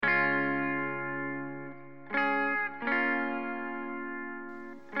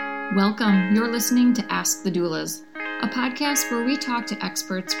Welcome. You're listening to Ask the Doulas, a podcast where we talk to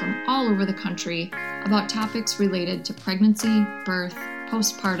experts from all over the country about topics related to pregnancy, birth,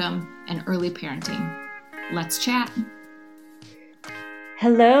 postpartum, and early parenting. Let's chat.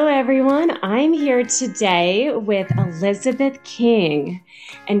 Hello, everyone. I'm here today with Elizabeth King,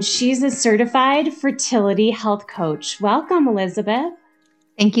 and she's a certified fertility health coach. Welcome, Elizabeth.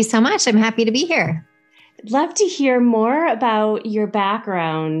 Thank you so much. I'm happy to be here. I'd love to hear more about your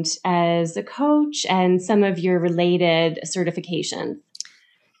background as a coach and some of your related certifications.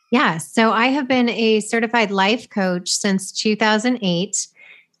 Yeah, so I have been a certified life coach since 2008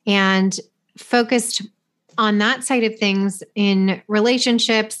 and focused on that side of things in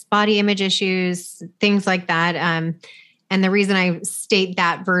relationships, body image issues, things like that. And the reason I state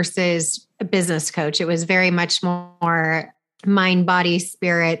that versus a business coach, it was very much more mind, body,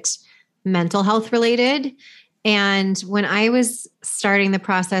 spirit, mental health related. And when I was starting the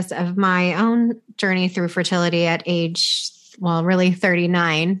process of my own journey through fertility at age, really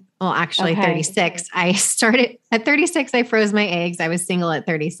 39, 36, I started at 36. I froze my eggs. I was single at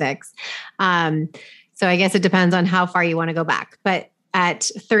 36. So I guess it depends on how far you want to go back. But at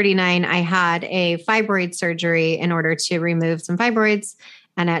 39, I had a fibroid surgery in order to remove some fibroids.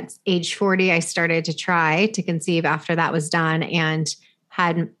 And at age 40, I started to try to conceive after that was done and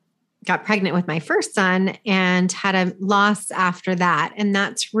got pregnant with my first son and had a loss after that. And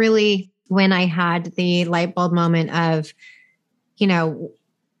that's really when I had the light bulb moment of,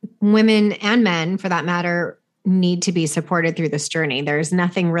 women and men for that matter need to be supported through this journey. There's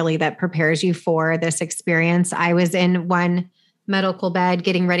nothing really that prepares you for this experience. I was in one medical bed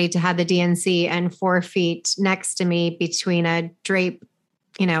getting ready to have the DNC, and 4 feet next to me between a drape,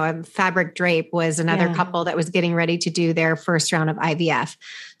 a fabric drape, was another couple that was getting ready to do their first round of IVF.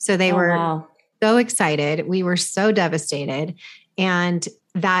 So they were so excited. We were so devastated. And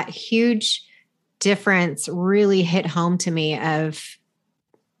that huge difference really hit home to me of,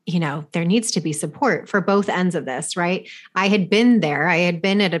 there needs to be support for both ends of this, right? I had been there. I had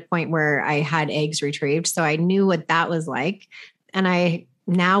been at a point where I had eggs retrieved. So I knew what that was like. And I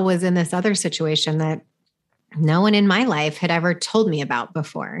now was in this other situation that no one in my life had ever told me about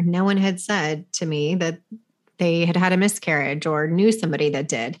before. No one had said to me that they had had a miscarriage or knew somebody that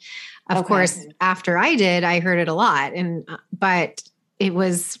did. Of course, after I did, I heard it a lot. But it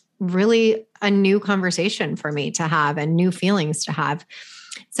was really a new conversation for me to have and new feelings to have.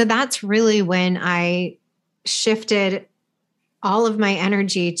 So that's really when I shifted all of my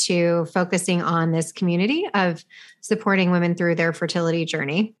energy to focusing on this community of supporting women through their fertility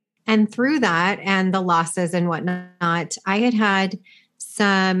journey. And through that and the losses and whatnot, I had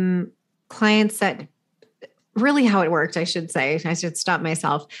some clients that really how it worked, I should stop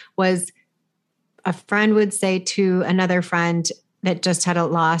myself, was a friend would say to another friend that just had a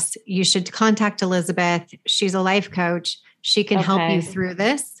loss, you should contact Elizabeth. She's a life coach. She can help you through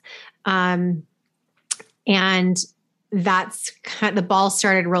this. And that's the ball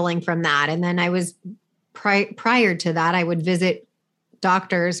started rolling from that. And then I was prior to that, I would visit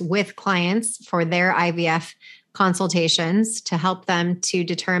doctors with clients for their IVF consultations to help them to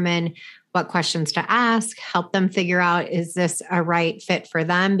determine what questions to ask, help them figure out, is this a right fit for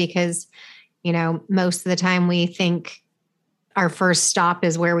them? Because, most of the time we think our first stop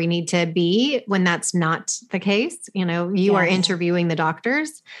is where we need to be when that's not the case. You are interviewing the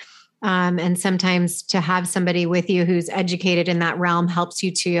doctors. And sometimes to have somebody with you who's educated in that realm helps you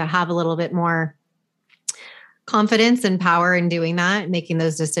to have a little bit more confidence and power in doing that, making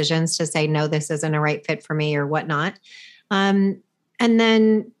those decisions to say, no, this isn't a right fit for me or whatnot. And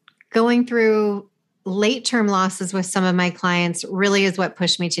then going through late term losses with some of my clients really is what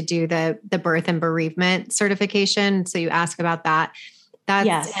pushed me to do the birth and bereavement certification. So you ask about that.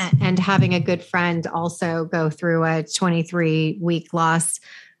 And having a good friend also go through a 23-week loss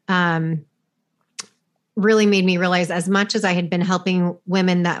really made me realize, as much as I had been helping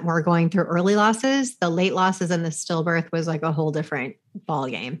women that were going through early losses, the late losses and the stillbirth was like a whole different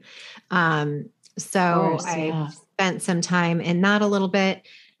ballgame. I spent some time in that a little bit,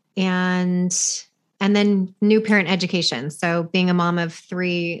 and then new parent education. So being a mom of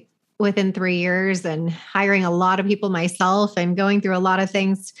 3 within 3 years and hiring a lot of people myself and going through a lot of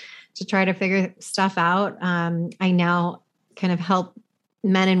things to try to figure stuff out. I now kind of help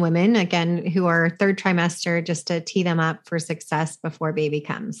men and women, again, who are third trimester, just to tee them up for success before baby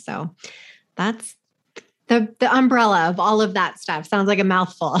comes. So that's the umbrella of all of that stuff. Sounds like a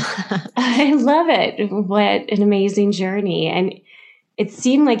mouthful. I love it. What an amazing journey. And it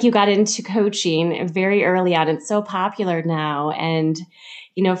seemed like you got into coaching very early on. It's so popular now. And,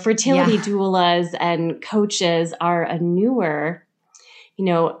 fertility doulas and coaches are a newer,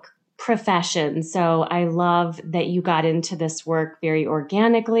 profession. So I love that you got into this work very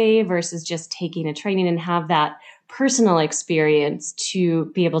organically versus just taking a training and have that personal experience to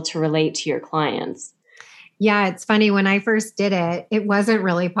be able to relate to your clients. Yeah, it's funny. When I first did it, it wasn't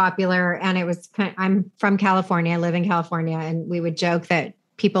really popular. And it was I'm from California, I live in California. And we would joke that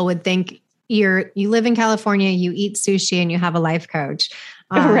people would think you live in California, you eat sushi, and you have a life coach.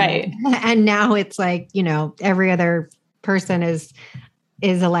 Right. And now it's like, every other person is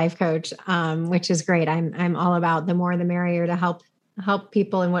a life coach, which is great. I'm all about the more the merrier to help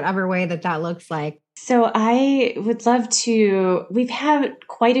people in whatever way that looks like. So I would love to, we've had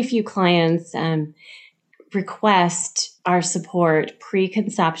quite a few clients request our support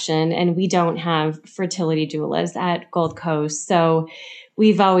pre-conception, and we don't have fertility doulas at Gold Coast. So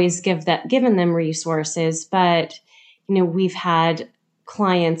we've always given them resources, but we've had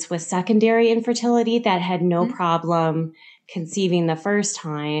clients with secondary infertility that had no problem conceiving the first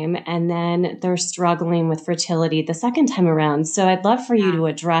time, and then they're struggling with fertility the second time around. So I'd love for you to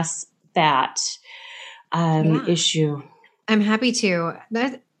address that issue. I'm happy to.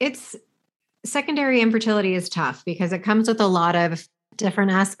 Secondary infertility is tough because it comes with a lot of different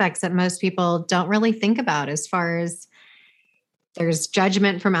aspects that most people don't really think about, as far as there's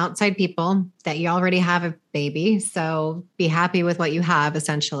judgment from outside people that you already have a baby. So be happy with what you have,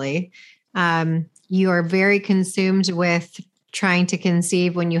 essentially. You are very consumed with trying to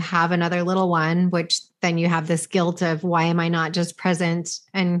conceive when you have another little one, which then you have this guilt of, why am I not just present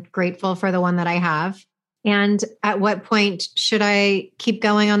and grateful for the one that I have? And at what point should I keep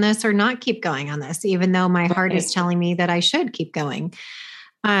going on this or not keep going on this, even though my heart is telling me that I should keep going?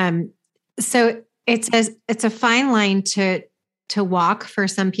 So it's a fine line to walk for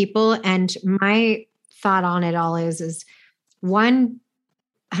some people. And my thought on it all is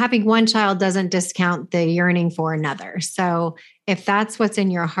having one child doesn't discount the yearning for another. So if that's what's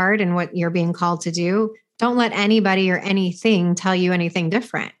in your heart and what you're being called to do, don't let anybody or anything tell you anything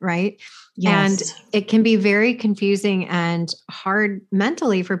different, right? Yes. And it can be very confusing and hard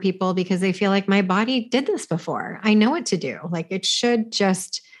mentally for people because they feel like, my body did this before. I know what to do. Like, it should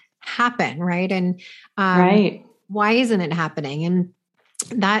just happen, right? And why isn't it happening? And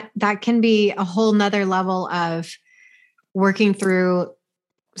that can be a whole nother level of working through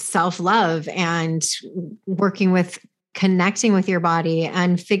self-love and working with connecting with your body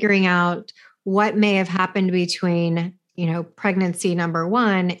and figuring out what may have happened between, pregnancy number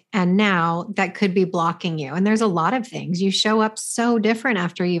one and now that could be blocking you. And there's a lot of things. You show up so different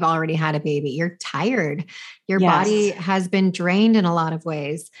after you've already had a baby. You're tired. Your body has been drained in a lot of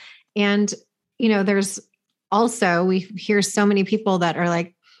ways. And, there's also, we hear so many people that are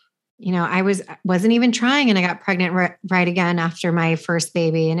like, I wasn't even trying and I got pregnant right again after my first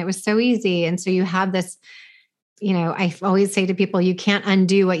baby. And it was so easy. And so you have this, I always say to people, you can't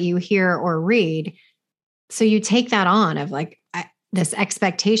undo what you hear or read. So you take that on of this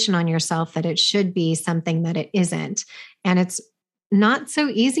expectation on yourself that it should be something that it isn't. And it's not so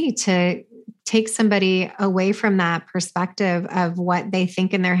easy to take somebody away from that perspective of what they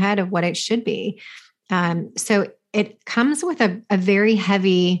think in their head of what it should be. So it comes with a very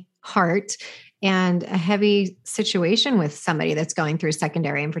heavy heart and a heavy situation with somebody that's going through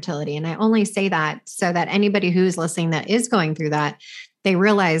secondary infertility. And I only say that so that anybody who's listening that is going through that, they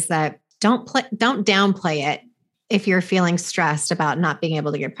realize that don't downplay it if you're feeling stressed about not being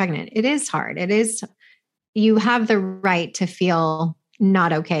able to get pregnant. It is hard. You have the right to feel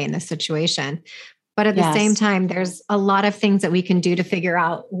not okay in this situation. But at the same time, there's a lot of things that we can do to figure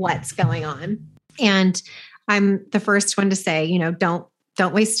out what's going on. And I'm the first one to say, don't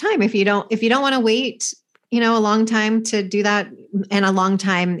waste time. If you don't want to wait, a long time to do that. And a long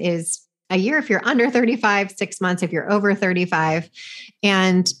time is a year if you're under 35, 6 months if you're over 35.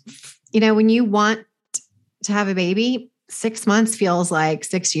 And, when you want to have a baby, 6 months feels like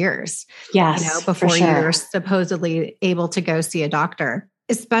 6 years. Yes, before you're supposedly able to go see a doctor,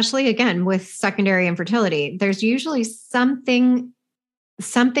 especially again with secondary infertility. There's usually something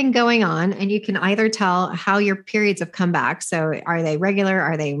going on, and you can either tell how your periods have come back. So are they regular?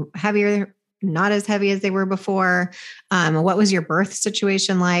 Are they heavier? Not as heavy as they were before? What was your birth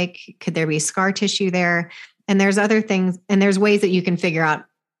situation like? Could there be scar tissue there? And there's other things, and there's ways that you can figure out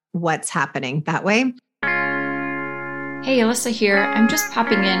what's happening that way. Hey, Alyssa here. I'm just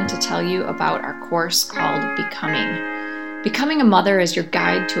popping in to tell you about our course called Becoming. Becoming a Mother is your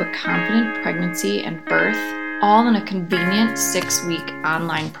guide to a confident pregnancy and birth, all in a convenient 6-week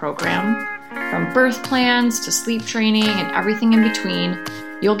online program. From birth plans to sleep training and everything in between,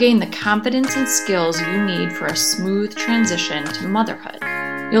 you'll gain the confidence and skills you need for a smooth transition to motherhood.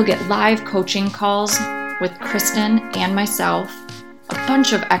 You'll get live coaching calls with Kristin and myself, a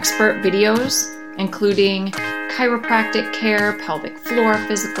bunch of expert videos, including chiropractic care, pelvic floor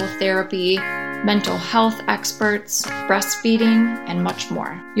physical therapy, mental health experts, breastfeeding, and much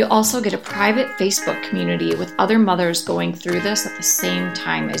more. You'll also get a private Facebook community with other mothers going through this at the same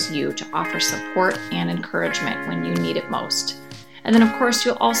time as you to offer support and encouragement when you need it most. And then, of course,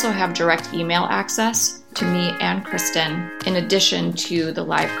 you'll also have direct email access to me and Kristin, in addition to the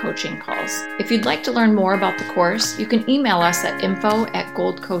live coaching calls. If you'd like to learn more about the course, you can email us at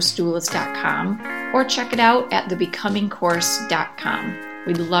info@goldcoastdoulas.com or check it out at thebecomingcourse.com.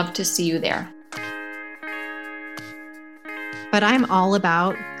 We'd love to see you there. But I'm all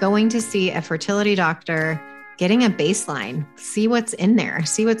about going to see a fertility doctor, getting a baseline, see what's in there,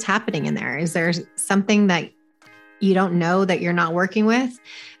 see what's happening in there. Is there something that you don't know that you're not working with?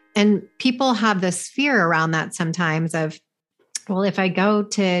 And people have this fear around that sometimes of, well, if I go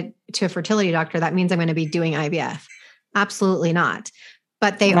to a fertility doctor, that means I'm going to be doing IVF. Absolutely not.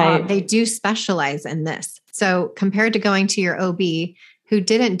 But they do specialize in this. So compared to going to your OB, who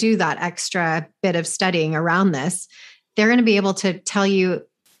didn't do that extra bit of studying around this, they're going to be able to tell you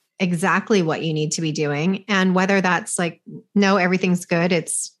exactly what you need to be doing. And whether that's like, no, everything's good.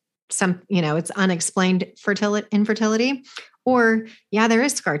 It's it's unexplained infertility, or yeah, there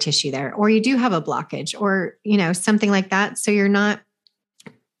is scar tissue there, or you do have a blockage, or, something like that. So you're not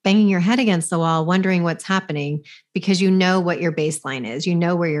banging your head against the wall, wondering what's happening, because you know what your baseline is, you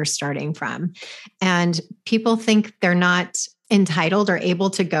know where you're starting from. And people think they're not entitled or able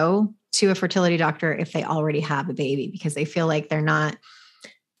to go to a fertility doctor if they already have a baby, because they feel like they're not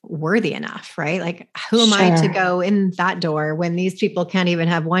worthy enough, right? Like, who am I to go in that door when these people can't even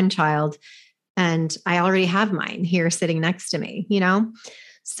have one child and I already have mine here sitting next to me,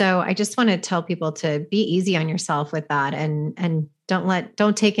 So I just want to tell people to be easy on yourself with that and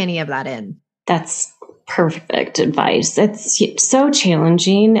don't take any of that in. That's perfect advice. It's so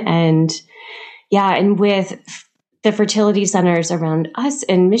challenging. And with the fertility centers around us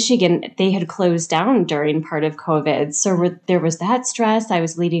in Michigan, they had closed down during part of COVID. So there was that stress. I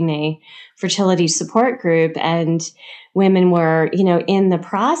was leading a fertility support group, and women were, in the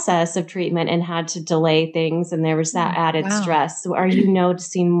process of treatment and had to delay things. And there was that added stress. So are you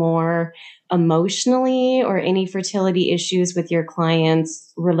noticing more emotionally or any fertility issues with your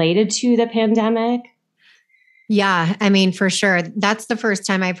clients related to the pandemic? Yeah, I mean, for sure. That's the first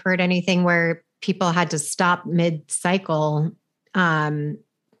time I've heard anything where people had to stop mid-cycle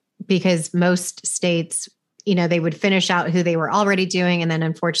because most states, they would finish out who they were already doing. And then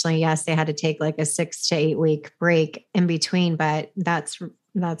unfortunately, yes, they had to take like a 6 to 8 week break in between, but that's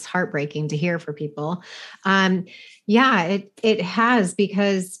heartbreaking to hear for people. It has,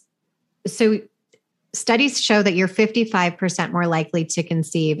 because studies show that you're 55% more likely to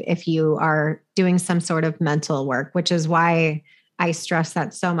conceive if you are doing some sort of mental work, which is why I stress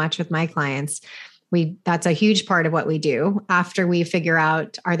that so much with my clients. That's a huge part of what we do. After we figure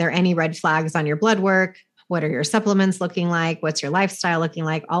out, are there any red flags on your blood work? What are your supplements looking like? What's your lifestyle looking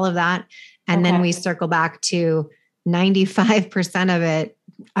like? All of that. And then we circle back to 95% of it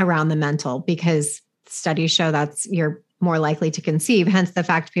around the mental, because studies show you're more likely to conceive. Hence the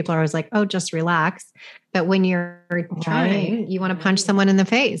fact people are always like, oh, just relax. But when you're trying, you want to punch someone in the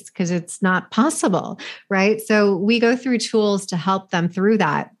face because it's not possible, right? So we go through tools to help them through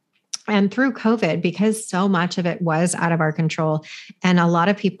that. And through COVID, because so much of it was out of our control, and a lot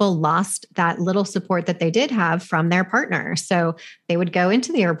of people lost that little support that they did have from their partner. So they would go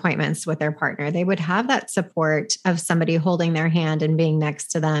into their appointments with their partner. They would have that support of somebody holding their hand and being next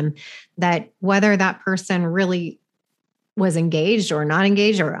to them, that whether that person really was engaged or not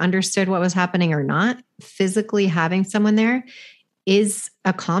engaged or understood what was happening or not, physically having someone there is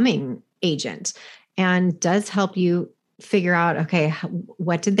a calming agent and does help you figure out, okay,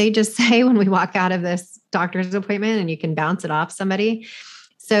 what did they just say when we walk out of this doctor's appointment, and you can bounce it off somebody.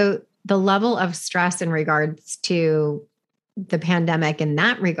 So the level of stress in regards to the pandemic in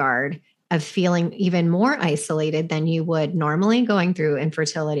that regard of feeling even more isolated than you would normally going through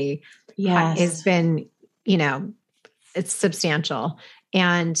infertility has been, it's substantial.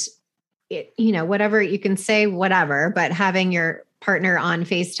 And whatever you can say, whatever, but having your partner on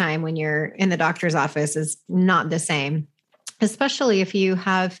FaceTime when you're in the doctor's office is not the same, especially if you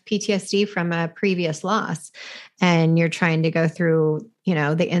have PTSD from a previous loss and you're trying to go through,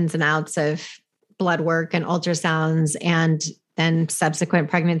 the ins and outs of blood work and ultrasounds and then subsequent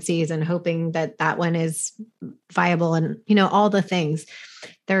pregnancies and hoping that that one is viable and, all the things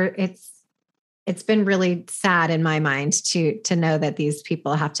there. It's been really sad in my mind to know that these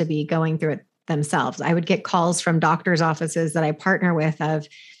people have to be going through it themselves. I would get calls from doctors' offices that I partner with of,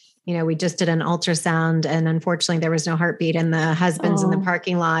 we just did an ultrasound and unfortunately there was no heartbeat and the husband's in the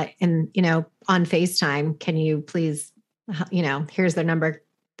parking lot and, on FaceTime, can you please, here's their number.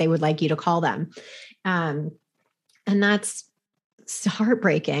 They would like you to call them. And that's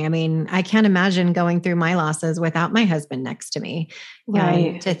heartbreaking. I mean, I can't imagine going through my losses without my husband next to me.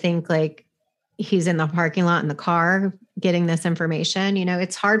 Right. To think like he's in the parking lot in the car getting this information,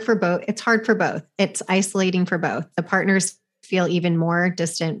 it's hard for both. It's isolating for both. The partners feel even more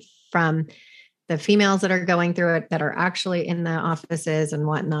distant from the females that are going through it, that are actually in the offices and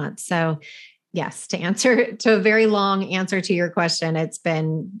whatnot. So yes, to a very long answer to your question, it's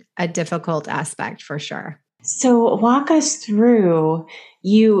been a difficult aspect for sure. So walk us through,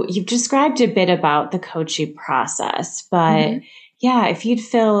 you've described a bit about the coaching process, but yeah, if you'd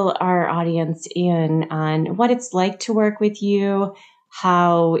fill our audience in on what it's like to work with you,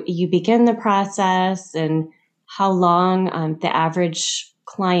 how you begin the process, and how long the average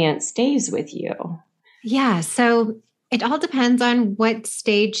client stays with you. Yeah. So it all depends on what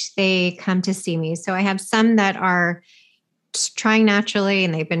stage they come to see me. So I have some that are trying naturally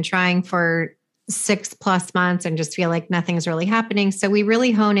and they've been trying for 6+ months and just feel like nothing's really happening. So we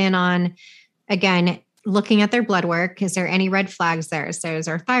really hone in on, again, looking at their blood work. Is there any red flags there? So is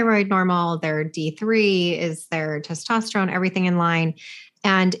their thyroid normal? Their D3? Is their testosterone? Everything in line?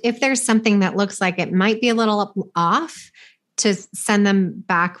 And if there's something that looks like it might be a little off, to send them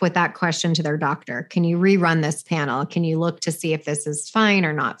back with that question to their doctor. Can you rerun this panel? Can you look to see if this is fine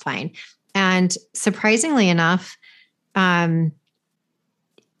or not fine? And surprisingly enough, they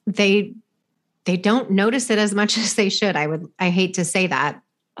don't notice it as much as they should. I hate to say that.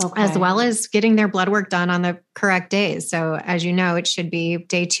 Okay. As well as getting their blood work done on the correct days. So as you know, it should be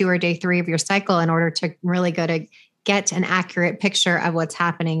day 2 or day 3 of your cycle in order to really get an accurate picture of what's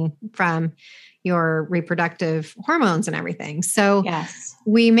happening from your reproductive hormones and everything. So yes,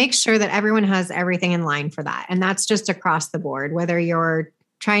 we make sure that everyone has everything in line for that. And that's just across the board, whether you're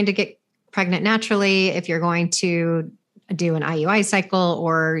trying to get pregnant naturally, if you're going to do an IUI cycle,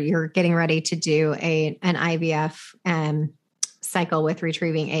 or you're getting ready to do an IVF cycle with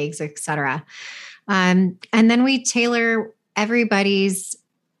retrieving eggs, et cetera. And then we tailor everybody's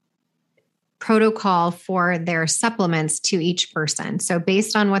protocol for their supplements to each person. So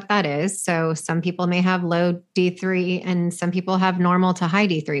based on what that is, so some people may have low D3 and some people have normal to high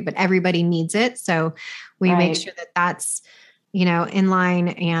D3, but everybody needs it. So we make sure that that's, in line.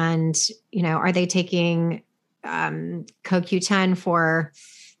 And, are they taking CoQ10 for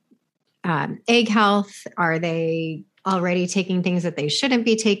egg health? Are they already taking things that they shouldn't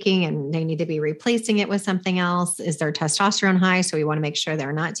be taking and they need to be replacing it with something else? Is their testosterone high? So we want to make sure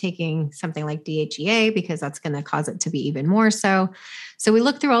they're not taking something like DHEA, because that's going to cause it to be even more so. So we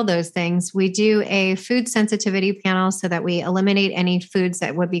look through all those things. We do a food sensitivity panel so that we eliminate any foods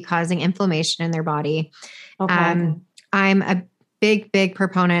that would be causing inflammation in their body. Okay. I'm a big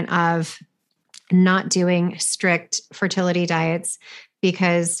proponent of not doing strict fertility diets,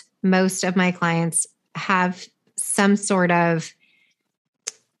 because most of my clients have some sort of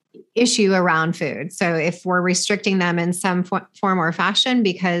issue around food. So if we're restricting them in some form or fashion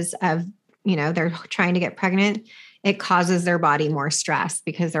because of, they're trying to get pregnant, it causes their body more stress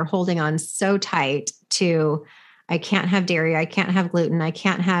because they're holding on so tight to, I can't have dairy, I can't have gluten, I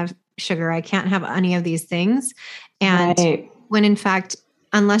can't have sugar, I can't have any of these things. And when in fact,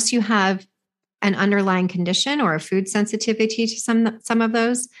 unless you have an underlying condition or a food sensitivity to some of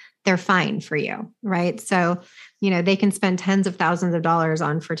those, they're fine for you, right? So, they can spend tens of thousands of dollars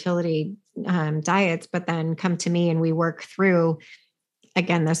on fertility diets, but then come to me and we work through,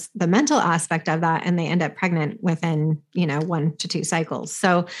 again, the mental aspect of that, and they end up pregnant within, 1 to 2 cycles.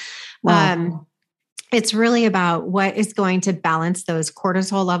 So, it's really about what is going to balance those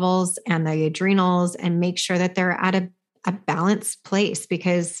cortisol levels and the adrenals and make sure that they're at a balanced place,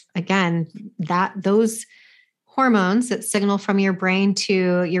 because again, those hormones that signal from your brain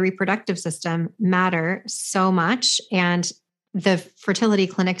to your reproductive system matter so much. And the fertility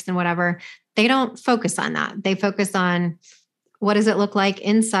clinics and whatever, they don't focus on that. They focus on what does it look like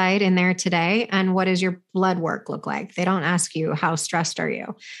inside in there today? And what does your blood work look like? They don't ask you how stressed are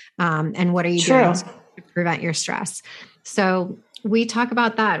you? And what are you doing to prevent your stress? So we talk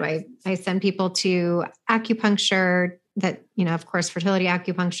about that. I send people to acupuncture that, of course, fertility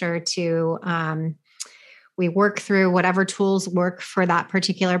acupuncture to, we work through whatever tools work for that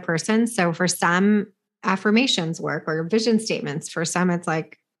particular person. So for some, affirmations work, or vision statements. For some, it's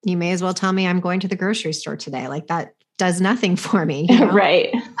like, you may as well tell me I'm going to the grocery store today. Like that does nothing for me.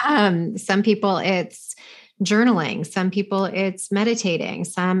 Right. Some people it's journaling. Some people it's meditating.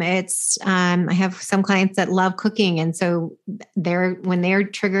 Some it's, I have some clients that love cooking. And so when they're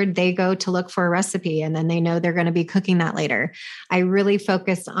triggered, they go to look for a recipe and then they know they're going to be cooking that later. I really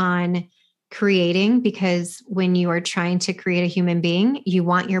focus on creating, because when you are trying to create a human being, you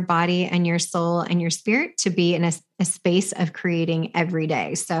want your body and your soul and your spirit to be in a space of creating every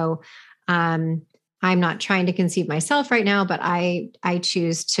day. So, I'm not trying to conceive myself right now, but I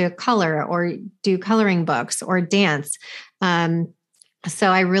choose to color or do coloring books or dance. So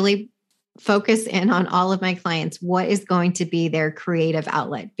I really focus in on all of my clients. What is going to be their creative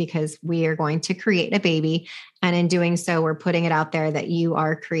outlet? Because we are going to create a baby. And in doing so, we're putting it out there that you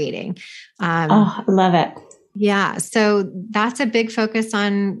are creating. I love it. Yeah. So that's a big focus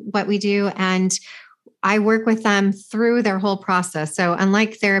on what we do. And I work with them through their whole process. So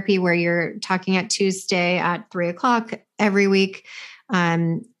unlike therapy, where you're talking at Tuesday at 3:00 every week,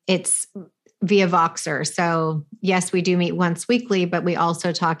 it's via Voxer. So yes, we do meet once weekly, but we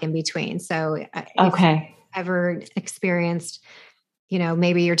also talk in between. So if you've ever experienced,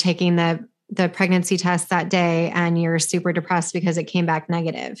 maybe you're taking the pregnancy test that day and you're super depressed because it came back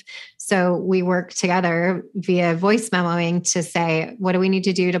negative. So we work together via voice memoing to say, what do we need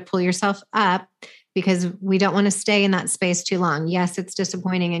to do to pull yourself up? Because we don't want to stay in that space too long. Yes, it's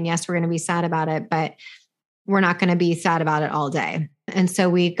disappointing. And yes, we're going to be sad about it, but we're not going to be sad about it all day. And so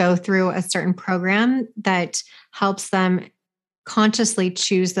we go through a certain program that helps them consciously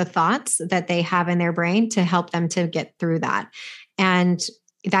choose the thoughts that they have in their brain to help them to get through that. And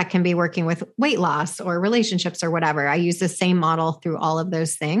that can be working with weight loss or relationships or whatever. I use the same model through all of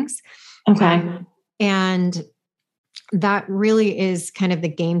those things. Okay. And that really is kind of the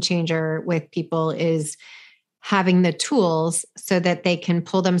game changer with people, is having the tools so that they can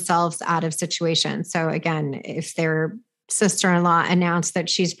pull themselves out of situations. So again, if their sister-in-law announced that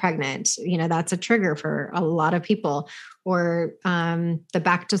she's pregnant, that's a trigger for a lot of people, or the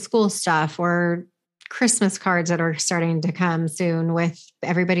back to school stuff, or Christmas cards that are starting to come soon with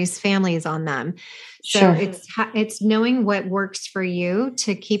everybody's families on them. So it's knowing what works for you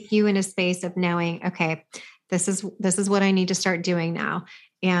to keep you in a space of knowing, okay, this is what I need to start doing now.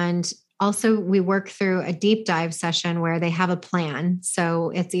 And also we work through a deep dive session where they have a plan. So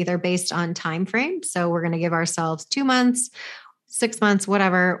it's either based on time frame. So we're going to give ourselves 2 months, 6 months,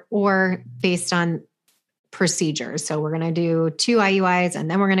 whatever, or based on procedures. So we're going to do 2 IUIs and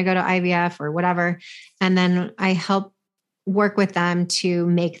then we're going to go to IVF or whatever. And then I help work with them to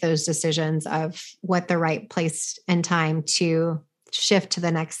make those decisions of what the right place and time to shift to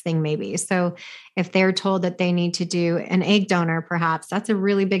the next thing maybe. So if they're told that they need to do an egg donor, perhaps that's a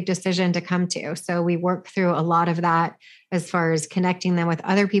really big decision to come to. So we work through a lot of that as far as connecting them with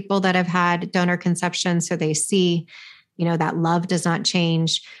other people that have had donor conception. So they see, that love does not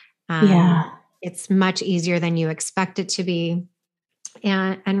change. It's much easier than you expect it to be.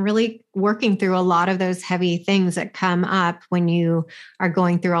 And really working through a lot of those heavy things that come up when you are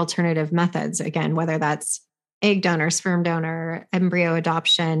going through alternative methods. Again, whether that's egg donor, sperm donor, embryo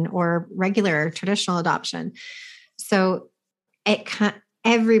adoption, or regular traditional adoption. So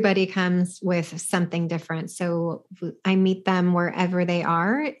everybody comes with something different. So I meet them wherever they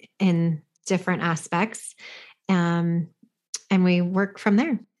are in different aspects. And we work from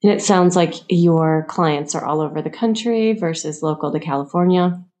there. And it sounds like your clients are all over the country versus local to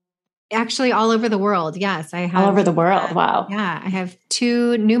California. Actually, all over the world. Yes, I have. All over the world. Wow. Yeah, I have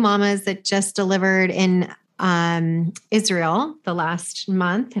 2 new mamas that just delivered in Israel the last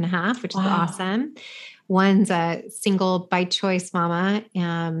month and a half, which is awesome. One's a single by choice mama,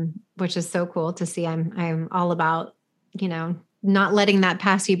 which is so cool to see. I'm all about, not letting that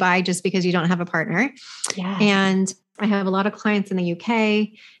pass you by just because you don't have a partner. Yeah. And I have a lot of clients in the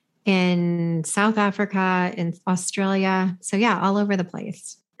UK, in South Africa, in Australia. So yeah, all over the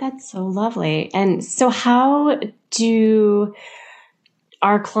place. That's so lovely. And so how do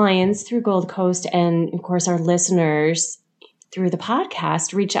our clients through Gold Coast and of course our listeners through the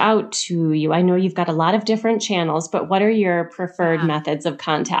podcast reach out to you? I know you've got a lot of different channels, but what are your preferred methods of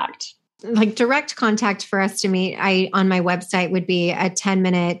contact? Like direct contact for us to meet, on my website would be a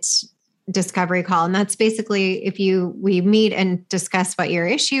 10-minute discovery call. And that's basically we meet and discuss what your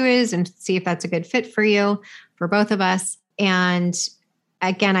issue is and see if that's a good fit for you, for both of us. And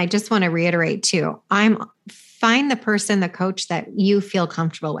again, I just want to reiterate too, find the person, the coach that you feel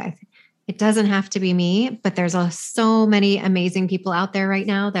comfortable with. It doesn't have to be me, but there's so many amazing people out there right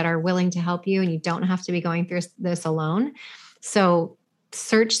now that are willing to help you, and you don't have to be going through this alone. So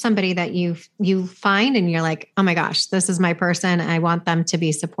search somebody that you find and you're like, oh my gosh, this is my person. I want them to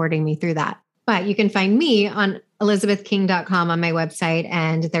be supporting me through that. But you can find me on elizabethking.com on my website.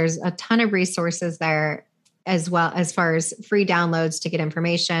 And there's a ton of resources there as well as far as free downloads to get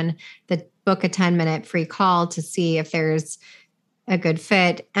information, book a 10-minute free call to see if there's a good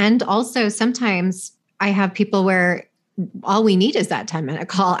fit. And also sometimes I have people where all we need is that 10-minute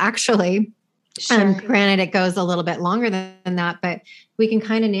call, actually. Sure. Granted, it goes a little bit longer than that, but we can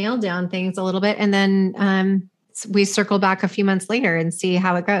kind of nail down things a little bit. And then we circle back a few months later and see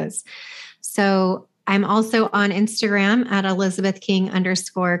how it goes. So I'm also on Instagram at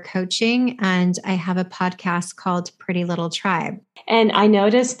ElizabethKing_coaching. And I have a podcast called Pretty Little Tribe. And I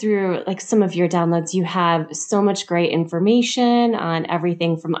noticed through like some of your downloads, you have so much great information on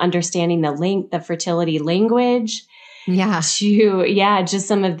everything from understanding the fertility language. Just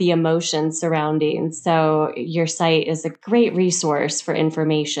some of the emotions surrounding. So your site is a great resource for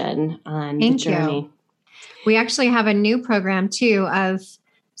information on the journey. You. We actually have a new program too of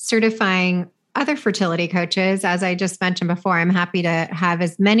certifying other fertility coaches. As I just mentioned before, I'm happy to have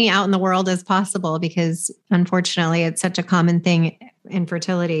as many out in the world as possible because unfortunately it's such a common thing in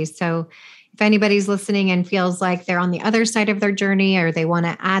fertility. So if anybody's listening and feels like they're on the other side of their journey or they want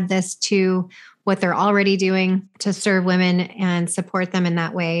to add this to what they're already doing to serve women and support them in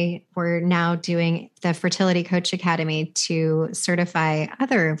that way, we're now doing the Fertility Coach Academy to certify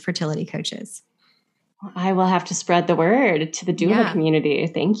other fertility coaches. I will have to spread the word to the doula community.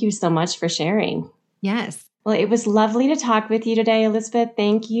 Thank you so much for sharing. Yes. Well, it was lovely to talk with you today, Elizabeth.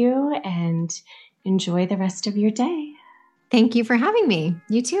 Thank you, and enjoy the rest of your day. Thank you for having me.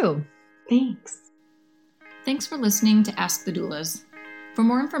 You too. Thanks. Thanks for listening to Ask the Doulas. For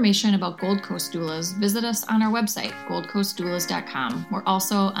more information about Gold Coast Doulas, visit us on our website, goldcoastdoulas.com. We're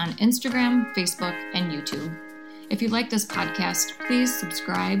also on Instagram, Facebook, and YouTube. If you like this podcast, please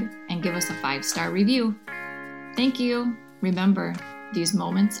subscribe and give us a 5-star review. Thank you. Remember, these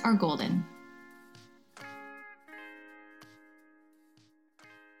moments are golden.